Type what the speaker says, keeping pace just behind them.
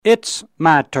It's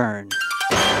my turn.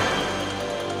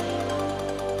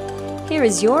 Here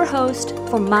is your host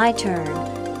for My Turn,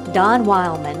 Don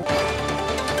Wildman.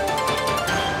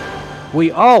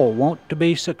 We all want to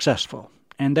be successful,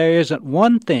 and there isn't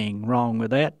one thing wrong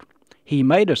with that. He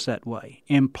made us that way,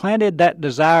 implanted that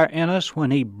desire in us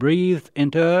when He breathed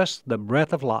into us the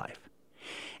breath of life.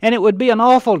 And it would be an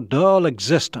awful dull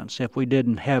existence if we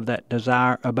didn't have that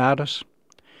desire about us,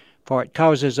 for it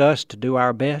causes us to do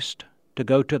our best, to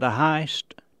go to the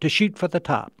highest, to shoot for the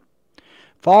top.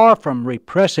 Far from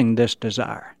repressing this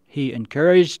desire, He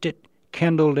encouraged it,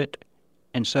 kindled it,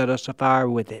 and set us afire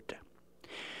with it.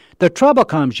 The trouble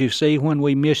comes, you see, when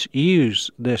we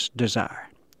misuse this desire,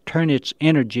 turn its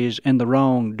energies in the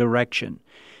wrong direction,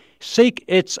 seek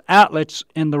its outlets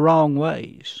in the wrong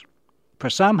ways. For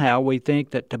somehow we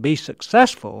think that to be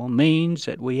successful means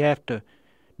that we have to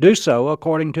do so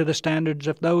according to the standards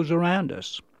of those around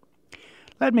us.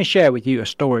 Let me share with you a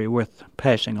story worth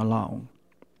passing along.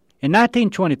 In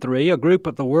 1923, a group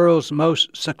of the world's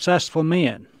most successful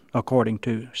men, according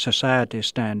to society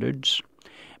standards,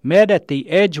 met at the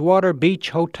Edgewater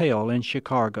Beach Hotel in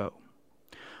Chicago.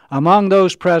 Among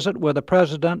those present were the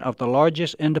president of the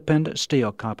largest independent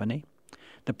steel company,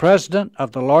 the president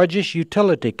of the largest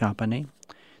utility company,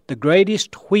 the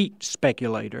greatest wheat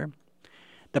speculator,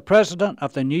 the president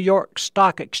of the New York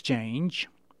Stock Exchange,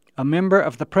 a member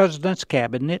of the president's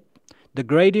cabinet, the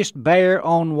greatest bear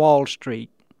on Wall Street,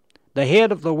 the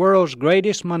head of the world's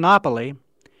greatest monopoly,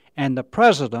 and the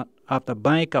president of the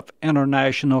Bank of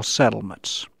International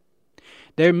Settlements.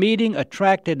 Their meeting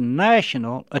attracted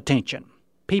national attention.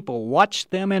 People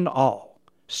watched them in awe,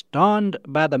 stunned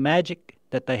by the magic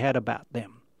that they had about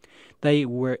them. They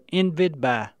were envied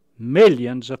by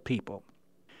millions of people.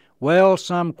 Well,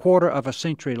 some quarter of a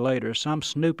century later, some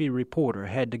snoopy reporter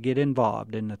had to get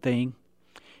involved in the thing.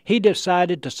 He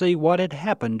decided to see what had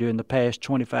happened during the past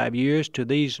 25 years to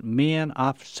these men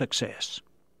of success.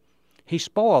 He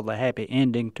spoiled the happy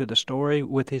ending to the story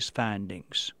with his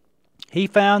findings. He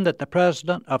found that the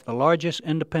president of the largest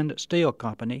independent steel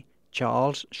company,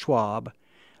 Charles Schwab,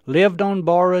 lived on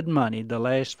borrowed money the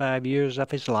last 5 years of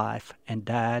his life and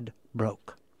died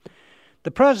broke. The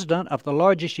president of the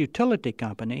largest utility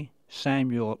company,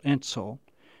 Samuel Insull,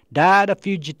 died a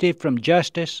fugitive from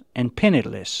justice and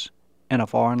penniless in a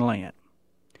foreign land.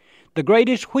 The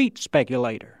greatest wheat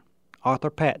speculator, Arthur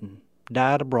Patten,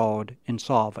 died abroad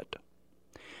insolvent.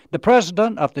 The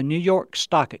president of the New York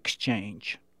Stock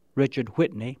Exchange, Richard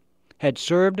Whitney, had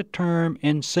served a term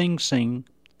in Sing Sing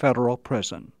federal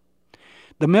prison.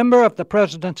 The member of the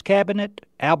president's cabinet,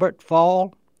 Albert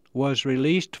Fall, was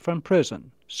released from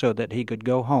prison so that he could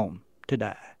go home to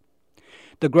die.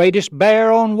 The greatest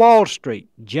bear on Wall Street,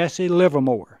 Jesse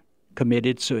Livermore,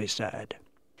 committed suicide.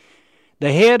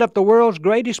 The head of the world's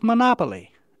greatest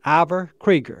monopoly, Ivor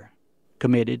Krieger,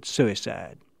 committed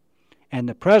suicide. And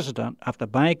the president of the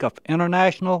Bank of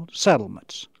International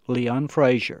Settlements, Leon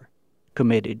Fraser,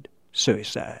 committed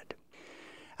suicide.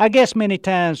 I guess many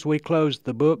times we close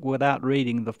the book without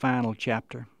reading the final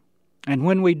chapter. And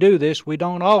when we do this, we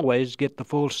don't always get the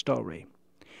full story.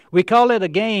 We call it a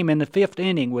game in the 5th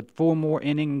inning with 4 more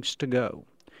innings to go.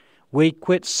 We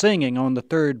quit singing on the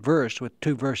 3rd verse with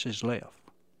 2 verses left.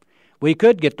 We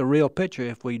could get the real picture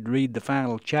if we'd read the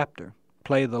final chapter,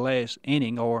 play the last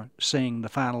inning, or sing the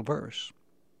final verse.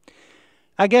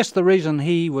 I guess the reason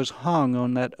he was hung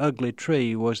on that ugly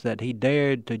tree was that he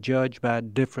dared to judge by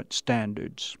different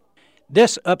standards.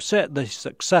 This upset the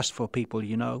successful people,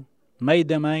 you know, made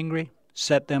them angry,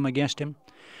 set them against him.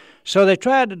 So they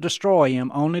tried to destroy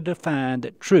him, only to find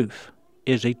that truth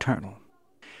is eternal.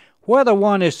 Whether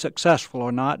one is successful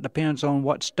or not depends on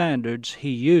what standards he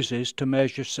uses to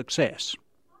measure success.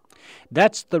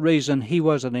 That's the reason he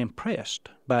wasn't impressed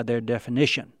by their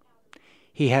definition.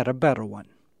 He had a better one.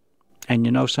 And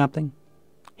you know something?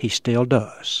 He still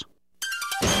does.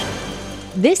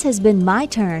 This has been My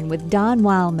Turn with Don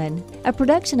Wildman, a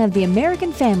production of the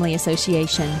American Family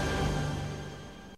Association.